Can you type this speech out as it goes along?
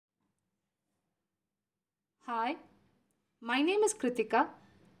Hi, my name is Kritika.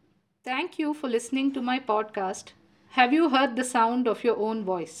 Thank you for listening to my podcast. Have you heard the sound of your own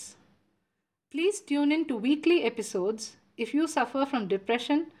voice? Please tune in to weekly episodes if you suffer from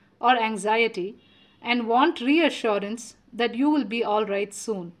depression or anxiety and want reassurance that you will be alright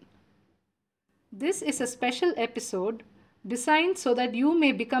soon. This is a special episode designed so that you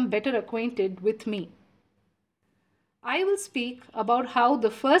may become better acquainted with me. I will speak about how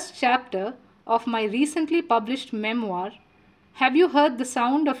the first chapter of my recently published memoir, Have You Heard the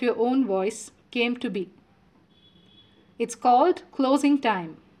Sound of Your Own Voice, came to be. It's called Closing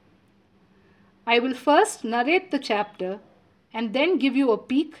Time. I will first narrate the chapter and then give you a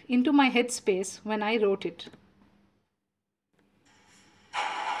peek into my headspace when I wrote it.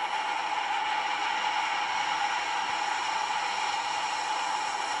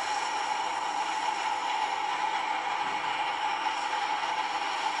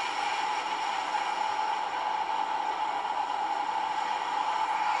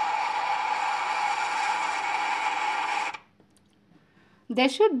 There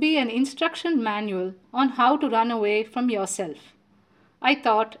should be an instruction manual on how to run away from yourself, I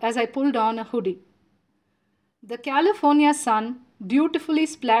thought as I pulled on a hoodie. The California sun dutifully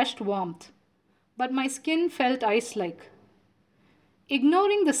splashed warmth, but my skin felt ice like.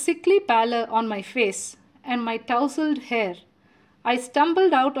 Ignoring the sickly pallor on my face and my tousled hair, I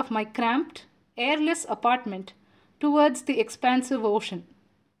stumbled out of my cramped, airless apartment towards the expansive ocean.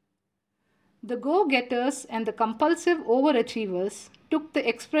 The go getters and the compulsive overachievers took the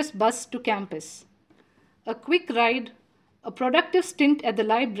express bus to campus. A quick ride, a productive stint at the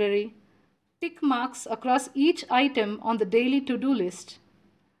library, tick marks across each item on the daily to do list,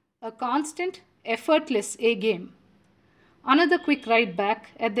 a constant, effortless A game. Another quick ride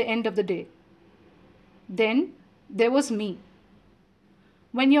back at the end of the day. Then there was me.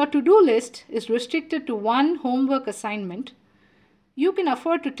 When your to do list is restricted to one homework assignment, you can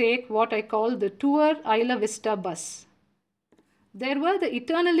afford to take what I call the Tour Isla Vista bus. There were the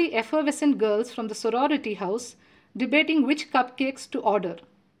eternally effervescent girls from the sorority house debating which cupcakes to order.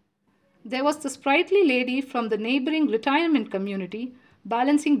 There was the sprightly lady from the neighboring retirement community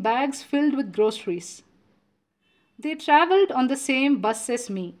balancing bags filled with groceries. They traveled on the same bus as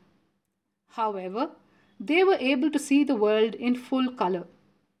me. However, they were able to see the world in full color.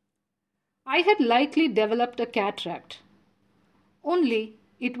 I had likely developed a cataract. Only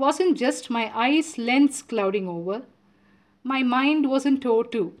it wasn't just my eyes lens clouding over. My mind was in tow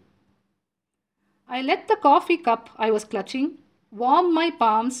too. I let the coffee cup I was clutching warm my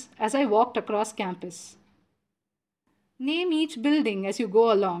palms as I walked across campus. Name each building as you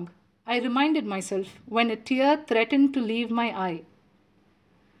go along, I reminded myself when a tear threatened to leave my eye.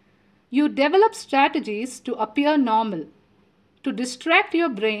 You develop strategies to appear normal, to distract your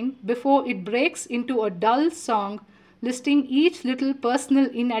brain before it breaks into a dull song listing each little personal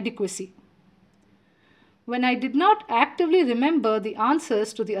inadequacy. When I did not actively remember the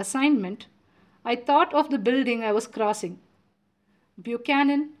answers to the assignment, I thought of the building I was crossing.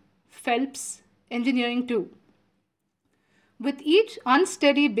 Buchanan, Phelps, Engineering 2. With each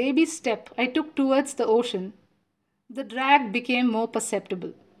unsteady baby step I took towards the ocean, the drag became more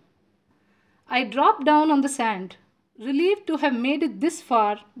perceptible. I dropped down on the sand, relieved to have made it this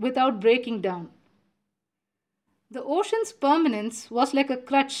far without breaking down. The ocean's permanence was like a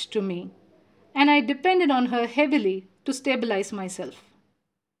crutch to me, and I depended on her heavily to stabilize myself.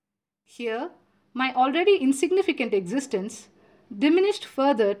 Here, my already insignificant existence diminished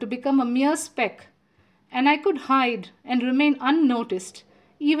further to become a mere speck, and I could hide and remain unnoticed,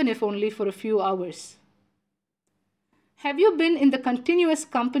 even if only for a few hours. Have you been in the continuous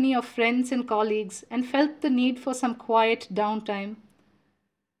company of friends and colleagues and felt the need for some quiet downtime?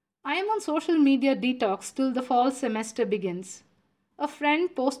 I am on social media detox till the fall semester begins. A friend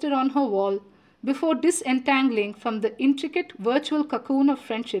posted on her wall before disentangling from the intricate virtual cocoon of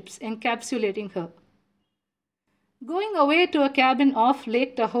friendships encapsulating her. Going away to a cabin off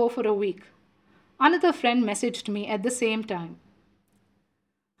Lake Tahoe for a week. Another friend messaged me at the same time.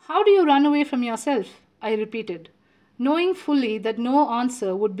 How do you run away from yourself? I repeated, knowing fully that no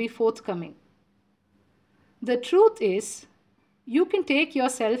answer would be forthcoming. The truth is, you can take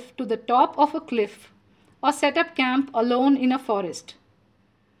yourself to the top of a cliff or set up camp alone in a forest.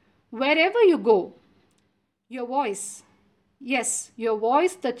 Wherever you go, your voice, yes, your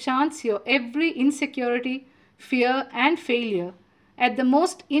voice that chants your every insecurity, fear, and failure at the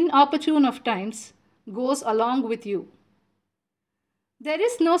most inopportune of times, goes along with you. There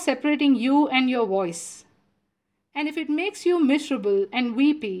is no separating you and your voice. And if it makes you miserable and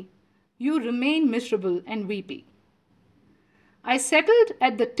weepy, you remain miserable and weepy. I settled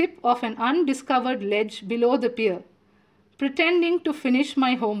at the tip of an undiscovered ledge below the pier, pretending to finish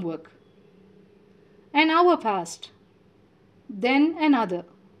my homework. An hour passed, then another.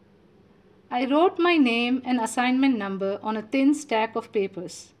 I wrote my name and assignment number on a thin stack of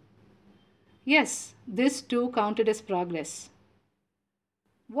papers. Yes, this too counted as progress.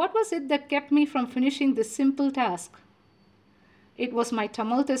 What was it that kept me from finishing this simple task? It was my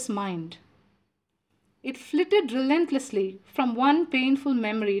tumultuous mind. It flitted relentlessly from one painful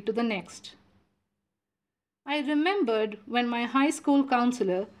memory to the next. I remembered when my high school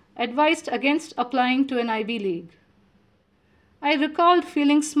counselor advised against applying to an Ivy League. I recalled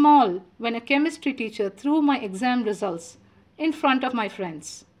feeling small when a chemistry teacher threw my exam results in front of my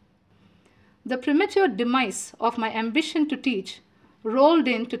friends. The premature demise of my ambition to teach rolled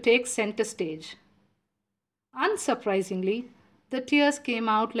in to take center stage. Unsurprisingly, the tears came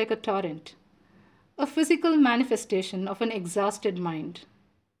out like a torrent, a physical manifestation of an exhausted mind.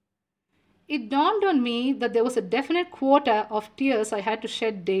 It dawned on me that there was a definite quota of tears I had to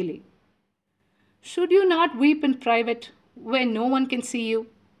shed daily. Should you not weep in private where no one can see you?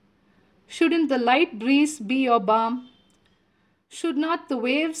 Shouldn't the light breeze be your balm? Should not the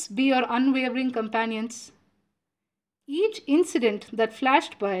waves be your unwavering companions? Each incident that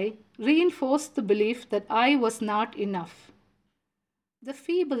flashed by reinforced the belief that I was not enough. The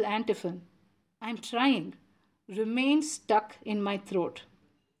feeble antiphon, "I'm trying," remained stuck in my throat.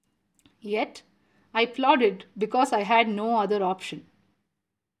 Yet, I plodded because I had no other option.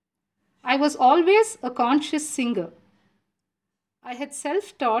 I was always a conscious singer. I had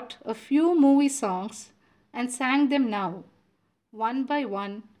self taught a few movie songs and sang them now, one by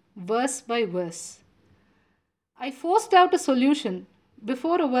one, verse by verse. I forced out a solution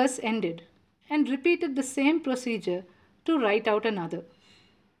before a verse ended and repeated the same procedure to write out another.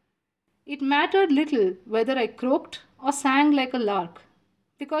 It mattered little whether I croaked or sang like a lark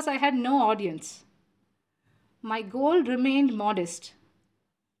because I had no audience. My goal remained modest,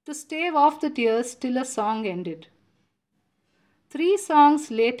 to stave off the tears till a song ended. 3 songs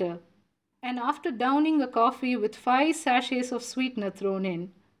later, and after downing a coffee with 5 sachets of sweetener thrown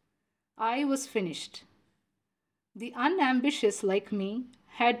in, I was finished. The unambitious like me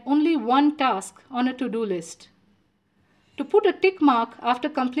had only one task on a to-do list. To put a tick mark after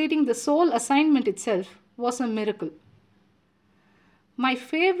completing the sole assignment itself was a miracle. My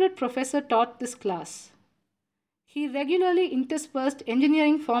favorite professor taught this class. He regularly interspersed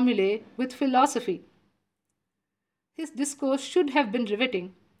engineering formulae with philosophy. His discourse should have been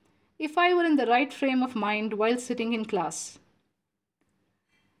riveting if I were in the right frame of mind while sitting in class.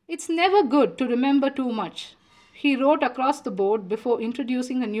 "It's never good to remember too much," he wrote across the board before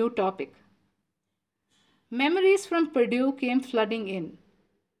introducing a new topic. Memories from Purdue came flooding in.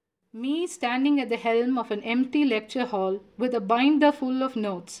 Me standing at the helm of an empty lecture hall with a binder full of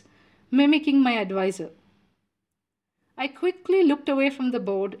notes, mimicking my advisor. I quickly looked away from the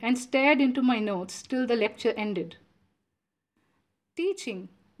board and stared into my notes till the lecture ended. Teaching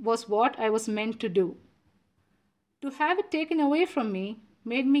was what I was meant to do. To have it taken away from me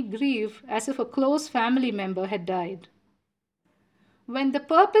made me grieve as if a close family member had died. When the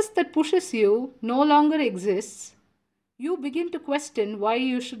purpose that pushes you no longer exists, you begin to question why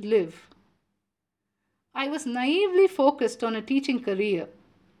you should live. I was naively focused on a teaching career.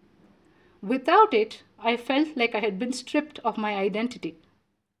 Without it, I felt like I had been stripped of my identity.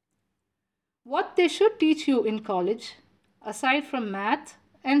 What they should teach you in college, aside from math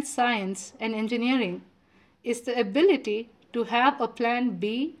and science and engineering, is the ability to have a plan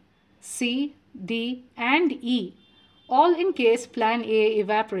B, C, D, and E, all in case plan A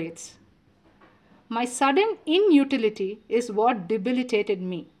evaporates. My sudden inutility is what debilitated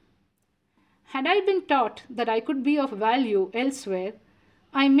me. Had I been taught that I could be of value elsewhere,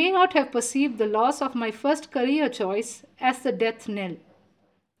 I may not have perceived the loss of my first career choice as the death knell.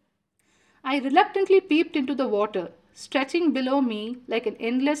 I reluctantly peeped into the water, stretching below me like an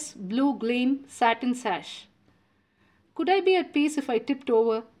endless blue-green satin sash. Could I be at peace if I tipped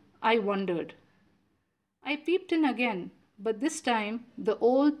over? I wondered. I peeped in again, but this time the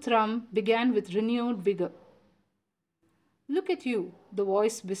old thrum began with renewed vigor. "Look at you," the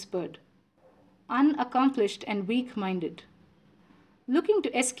voice whispered, "unaccomplished and weak-minded. Looking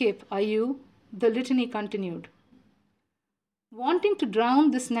to escape, are you?" the litany continued. Wanting to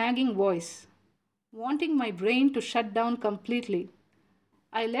drown this nagging voice, wanting my brain to shut down completely,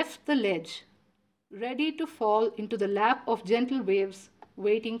 I left the ledge, ready to fall into the lap of gentle waves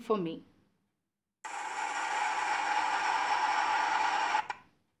waiting for me.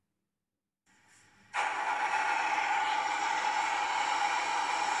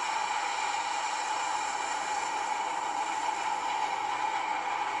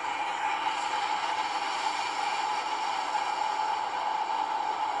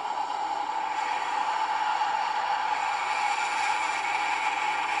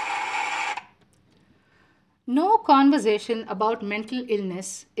 conversation about mental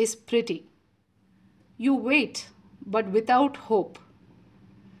illness is pretty. You wait, but without hope.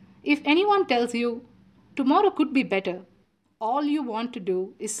 If anyone tells you tomorrow could be better, all you want to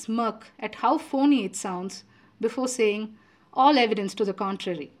do is smirk at how phony it sounds before saying all evidence to the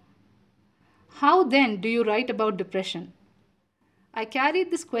contrary. How then do you write about depression? I carried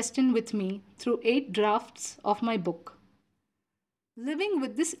this question with me through 8 drafts of my book. Living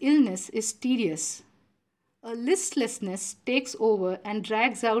with this illness is tedious. A listlessness takes over and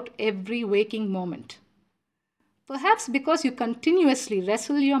drags out every waking moment. Perhaps because you continuously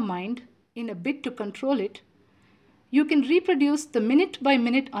wrestle your mind in a bid to control it, you can reproduce the minute by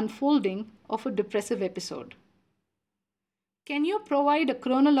minute unfolding of a depressive episode. Can you provide a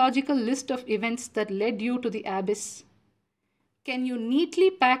chronological list of events that led you to the abyss? Can you neatly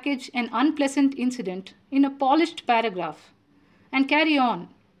package an unpleasant incident in a polished paragraph and carry on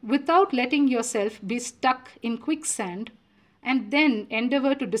without letting yourself be stuck in quicksand and then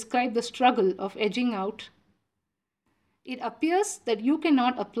endeavor to describe the struggle of edging out? It appears that you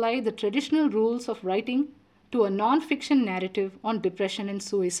cannot apply the traditional rules of writing to a non-fiction narrative on depression and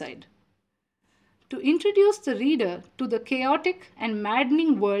suicide. To introduce the reader to the chaotic and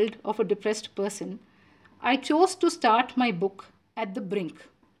maddening world of a depressed person, I chose to start my book at the brink.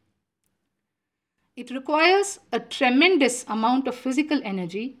 It requires a tremendous amount of physical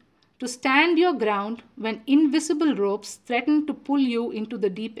energy to stand your ground when invisible ropes threaten to pull you into the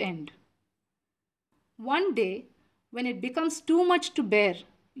deep end. One day, when it becomes too much to bear,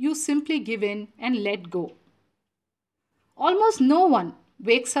 you simply give in and let go. Almost no one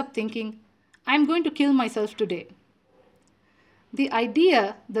wakes up thinking, I'm going to kill myself today. The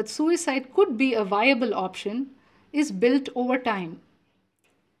idea that suicide could be a viable option is built over time.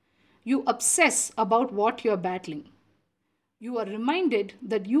 You obsess about what you're battling. You are reminded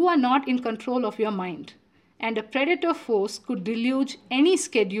that you are not in control of your mind, and a predator force could deluge any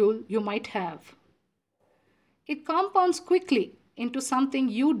schedule you might have. It compounds quickly into something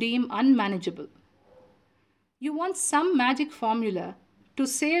you deem unmanageable. You want some magic formula to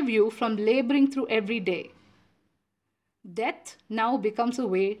save you from laboring through every day. Death now becomes a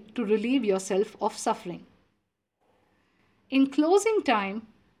way to relieve yourself of suffering. In closing time,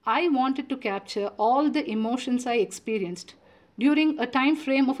 I wanted to capture all the emotions I experienced during a time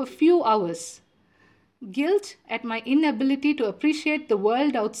frame of a few hours. Guilt at my inability to appreciate the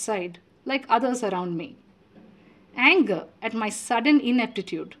world outside like others around me. Anger at my sudden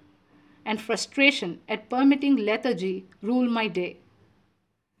ineptitude. And frustration at permitting lethargy rule my day.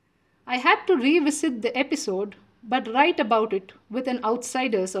 I had to revisit the episode but write about it with an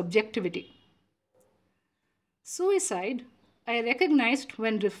outsider's objectivity. Suicide, I recognized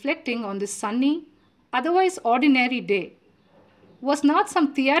when reflecting on this sunny, otherwise ordinary day, was not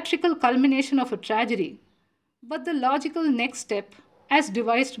some theatrical culmination of a tragedy, but the logical next step as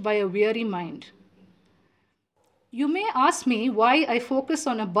devised by a weary mind. You may ask me why I focus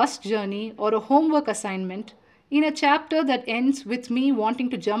on a bus journey or a homework assignment in a chapter that ends with me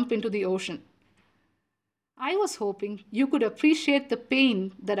wanting to jump into the ocean. I was hoping you could appreciate the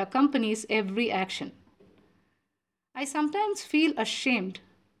pain that accompanies every action. I sometimes feel ashamed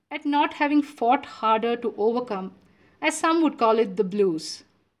at not having fought harder to overcome, as some would call it, the blues.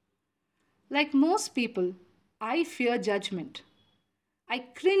 Like most people, I fear judgment. I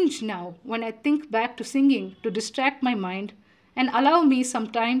cringe now when I think back to singing to distract my mind and allow me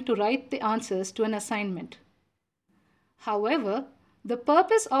some time to write the answers to an assignment. However, the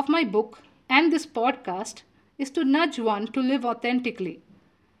purpose of my book and this podcast is to nudge one to live authentically.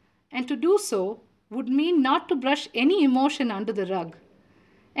 And to do so would mean not to brush any emotion under the rug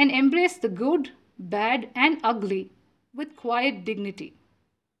and embrace the good, bad, and ugly with quiet dignity.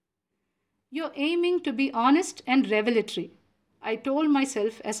 You're aiming to be honest and revelatory, I told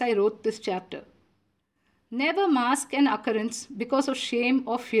myself as I wrote this chapter. Never mask an occurrence because of shame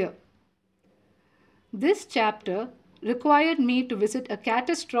or fear. This chapter required me to visit a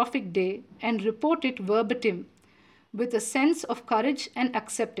catastrophic day and report it verbatim with a sense of courage and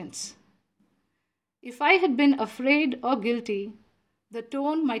acceptance. If I had been afraid or guilty, the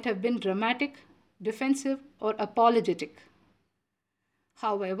tone might have been dramatic, defensive, or apologetic.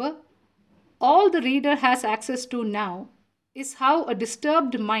 However, all the reader has access to now is how a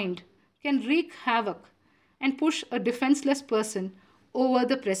disturbed mind can wreak havoc and push a defenseless person over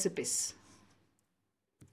the precipice.